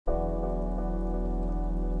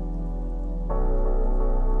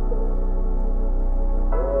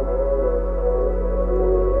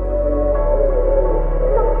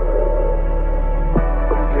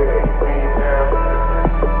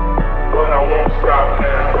won't stop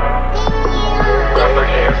now. 'Cause I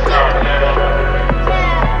can't stop now.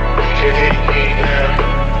 You can hate me now,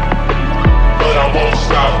 but I won't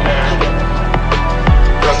stop now.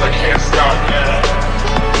 'Cause I can't stop now.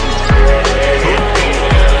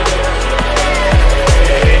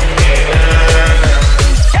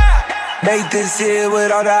 Make this here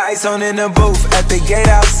with all the ice on in the booth. At the gate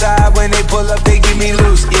outside, when they pull up, they give me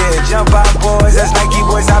loose. Yeah, jump out boys, that's Nike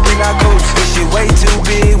boys, I been our coach. This shit way too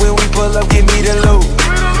big, when we pull up, give me the loot.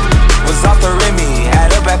 Was off the Remy,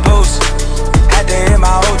 had up at post. Had to hit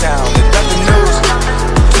my old town, looked up the news.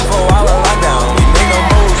 2-4 hour lockdown, we made no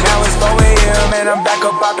moves. Now it's 4 AM and I'm back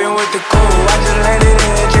up popping with the crew. I just landed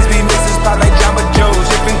in, just be missing spot like Jamba Joe.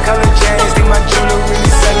 Different color chains, think my jewelry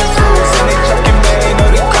really selling fruits. And they chucking me, know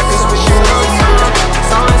the crackers with you. Don't